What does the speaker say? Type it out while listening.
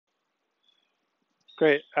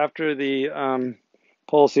Great. After the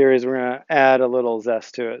pull series, we're going to add a little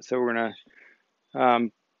zest to it. So we're going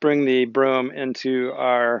to bring the broom into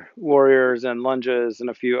our warriors and lunges and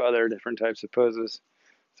a few other different types of poses.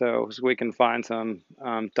 So we can find some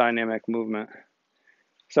dynamic movement.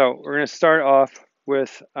 So we're going to start off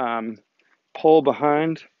with pull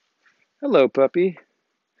behind. Hello, puppy.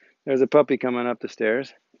 There's a puppy coming up the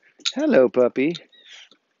stairs. Hello, puppy.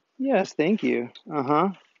 Yes, thank you. Uh-huh.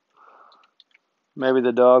 Maybe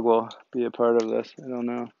the dog will be a part of this. I don't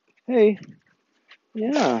know. Hey.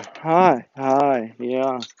 Yeah. Hi. Hi.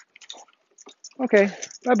 Yeah. Okay.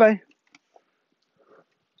 Bye-bye.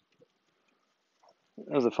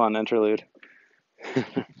 That was a fun interlude.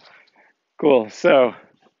 Cool. So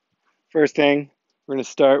first thing, we're going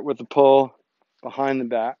to start with the pull behind the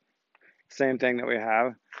back. Same thing that we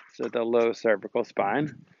have. So the low cervical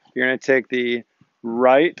spine. You're going to take the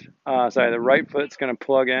right foot's going to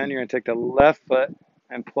plug in. You're going to take the left foot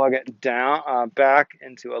and plug it down, back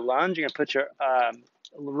into a lunge. You're going to put your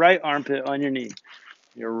right armpit on your knee.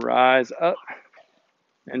 You rise up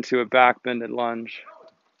into a back bended lunge.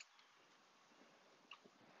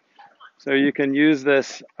 So you can use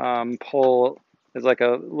this pull as like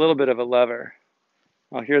a little bit of a lever.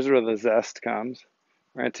 Well, here's where the zest comes.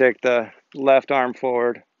 We're going to take the left arm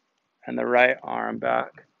forward and the right arm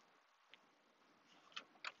back.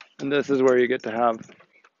 And this is where you get to have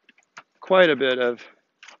quite a bit of,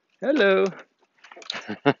 hello,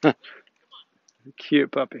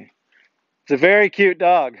 cute puppy. It's a very cute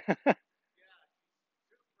dog.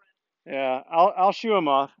 Yeah, I'll shoo him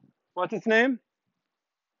off. What's its name?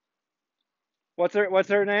 What's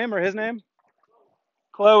her name or his name?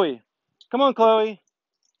 Chloe. Come on, Chloe.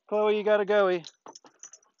 Chloe, you gotta go.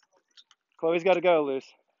 Chloe's gotta go, Luce.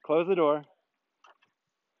 Close the door.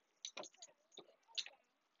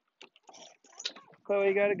 Chloe,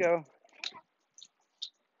 you gotta go.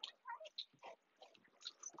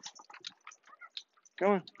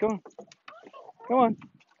 Go on, go on, go on,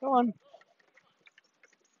 go on.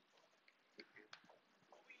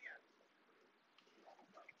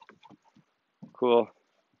 Cool.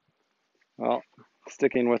 Well,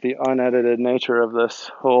 sticking with the unedited nature of this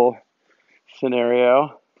whole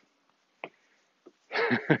scenario.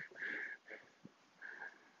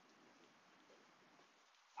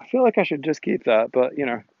 I feel like I should just keep that, but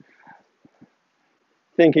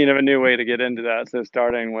thinking of a new way to get into that. So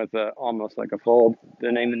starting with almost like a fold,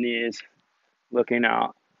 bending the knees, looking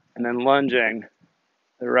out, and then lunging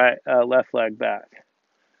the left leg back,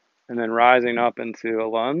 and then rising up into a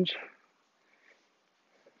lunge.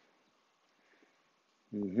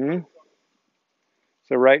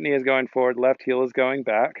 So right knee is going forward, left heel is going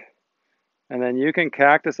back, and then you can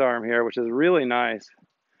cactus arm here, which is really nice.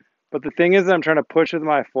 But the thing is that I'm trying to push with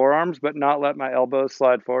my forearms, but not let my elbows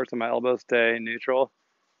slide forward, so my elbows stay neutral,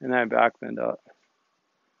 and then I back bend up.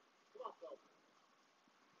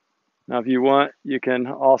 Now, if you want, you can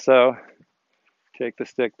also take the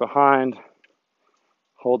stick behind,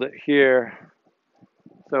 hold it here.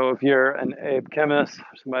 So if you're an Abe chemist,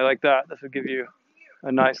 somebody like that, this would give you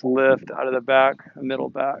a nice lift out of the back, a middle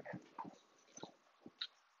back.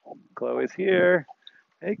 Chloe's here.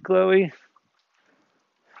 Hey, Chloe.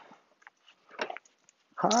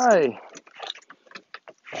 Hi.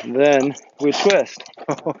 And then we twist.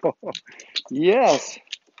 Yes.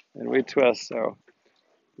 And we twist. So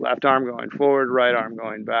left arm going forward, right arm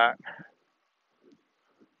going back.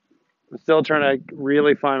 I'm still trying to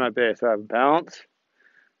really find my base. I have bounce.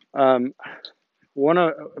 A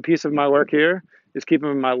piece of my work here is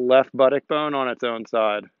keeping my left buttock bone on its own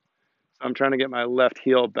side. So I'm trying to get my left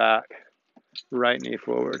heel back, right knee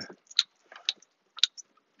forward.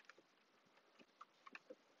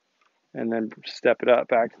 And then step it up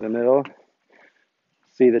back to the middle.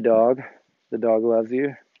 See the dog. The dog loves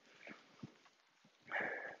you.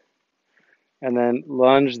 And then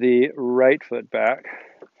lunge the right foot back.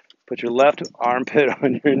 Put your left armpit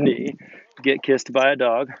on your knee. Get kissed by a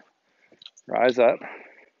dog. Rise up.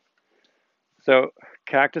 So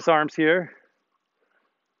cactus arms here.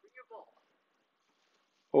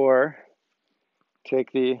 Or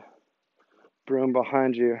take the broom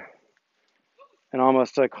behind you and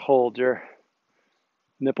almost like hold your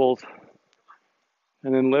nipples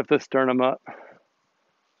and then lift the sternum up.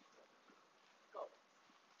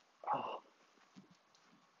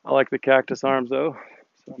 I like the cactus arms though,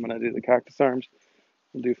 so I'm going to do the cactus arms.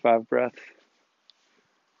 We'll do 5 breaths.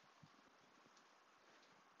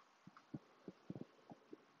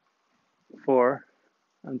 4.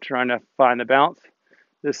 I'm trying to find the bounce.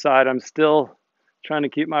 This side, I'm still trying to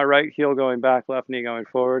keep my right heel going back, left knee going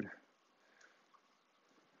forward.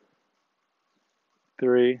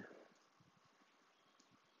 3,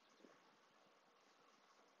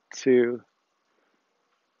 2,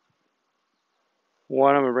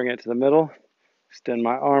 1. I'm going to bring it to the middle. Extend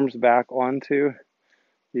my arms back onto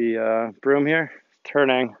the broom here,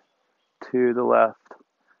 turning to the left.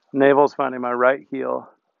 Navel's finding my right heel,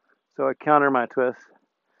 so I counter my twist.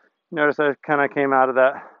 Notice I kind of came out of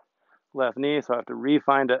that left knee, so I have to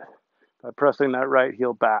re-find it by pressing that right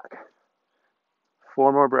heel back.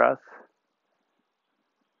 4 more breaths.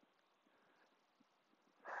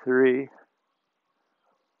 3,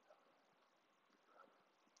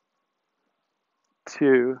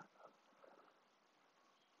 2,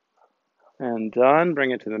 and done.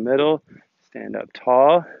 Bring it to the middle. Stand up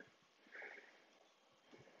tall.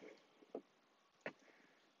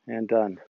 And done.